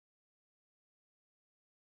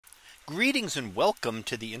Greetings and welcome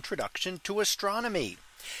to the introduction to astronomy.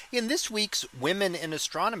 In this week's Women in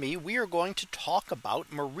Astronomy, we are going to talk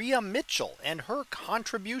about Maria Mitchell and her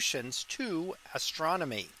contributions to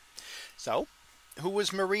astronomy. So, who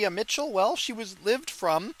was Maria Mitchell? Well, she lived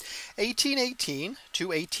from 1818 to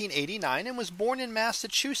 1889 and was born in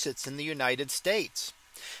Massachusetts in the United States.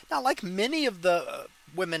 Now, like many of the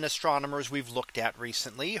women astronomers we've looked at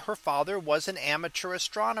recently, her father was an amateur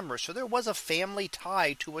astronomer. So there was a family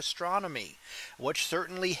tie to astronomy, which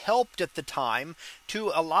certainly helped at the time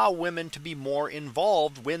to allow women to be more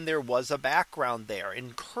involved when there was a background there,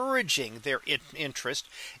 encouraging their interest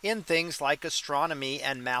in things like astronomy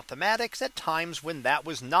and mathematics at times when that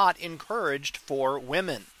was not encouraged for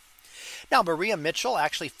women. Now, Maria Mitchell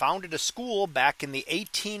actually founded a school back in the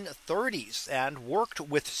 1830s and worked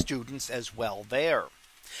with students as well there.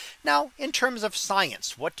 Now, in terms of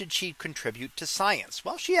science, what did she contribute to science?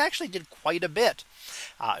 Well, she actually did quite a bit.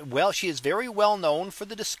 She is very well known for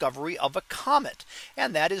the discovery of a comet,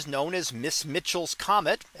 and that is known as Miss Mitchell's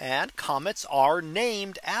comet. And comets are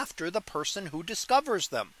named after the person who discovers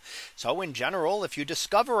them. So in general, if you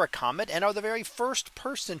discover a comet and are the very first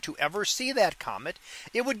person to ever see that comet,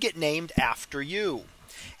 it would get named after you.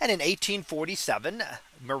 And in 1847,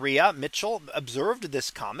 Maria Mitchell observed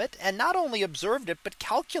this comet, and not only observed it, but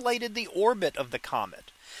calculated the orbit of the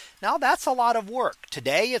comet. Now, that's a lot of work.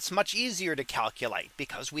 Today, it's much easier to calculate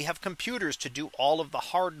because we have computers to do all of the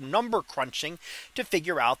hard number crunching to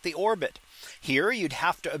figure out the orbit. Here, you'd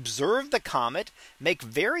have to observe the comet, make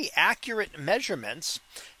very accurate measurements,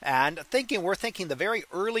 and we're thinking the very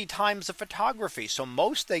early times of photography. So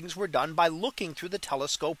most things were done by looking through the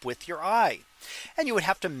telescope with your eye. And you would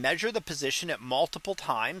have to measure the position at multiple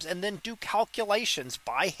times and then do calculations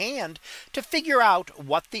by hand to figure out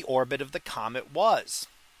what the orbit of the comet was.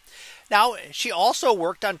 Now, she also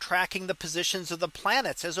worked on tracking the positions of the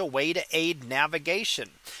planets as a way to aid navigation.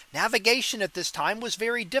 Navigation at this time was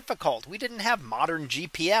very difficult. We didn't have modern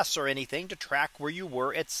GPS or anything to track where you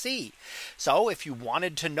were at sea. So if you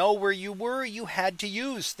wanted to know where you were, you had to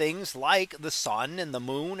use things like the sun and the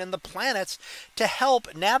moon and the planets to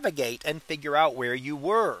help navigate and figure out where you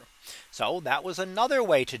were. So that was another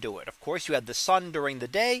way to do it. Of course, you had the sun during the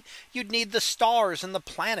day. You'd need the stars and the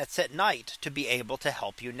planets at night to be able to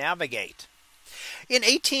help you navigate. In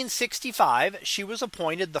 1865, she was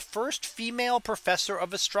appointed the first female professor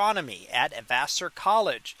of astronomy at Vassar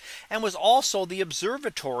College and was also the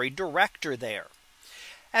observatory director there.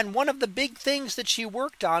 And one of the big things that she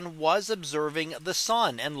worked on was observing the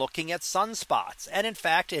sun and looking at sunspots. And in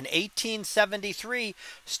fact, in 1873,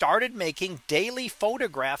 started making daily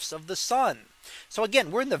photographs of the sun. So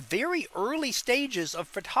again, we're in the very early stages of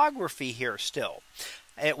photography here still.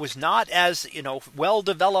 It was not as well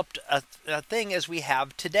developed a thing as we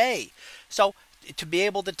have today. So to be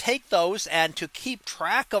able to take those and to keep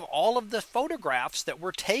track of all of the photographs that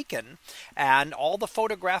were taken and all the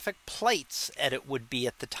photographic plates that it would be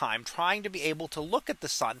at the time, trying to be able to look at the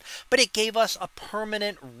sun. But it gave us a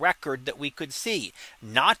permanent record that we could see,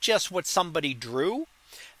 not just what somebody drew,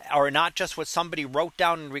 or not just what somebody wrote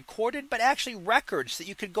down and recorded, but actually records that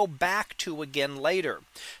you could go back to again later.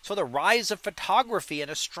 So the rise of photography and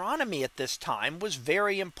astronomy at this time was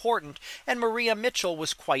very important, and Maria Mitchell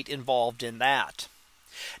was quite involved in that.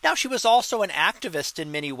 Now, she was also an activist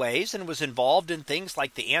in many ways and was involved in things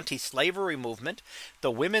like the anti-slavery movement,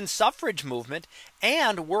 the women's suffrage movement,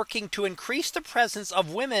 and working to increase the presence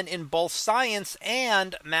of women in both science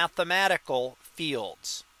and mathematical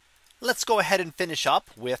fields. Let's go ahead and finish up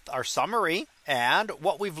with our summary. And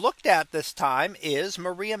what we've looked at this time is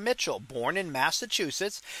Maria Mitchell, born in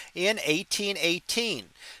Massachusetts in 1818,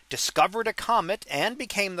 discovered a comet and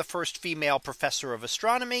became the first female professor of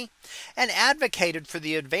astronomy, and advocated for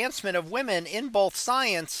the advancement of women in both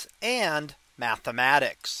science and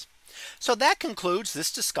mathematics. So that concludes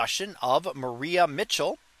this discussion of Maria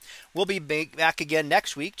Mitchell. We'll be back again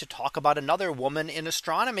next week to talk about another woman in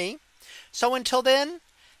astronomy. So until then,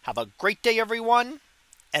 have a great day, everyone,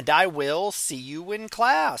 and I will see you in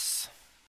class.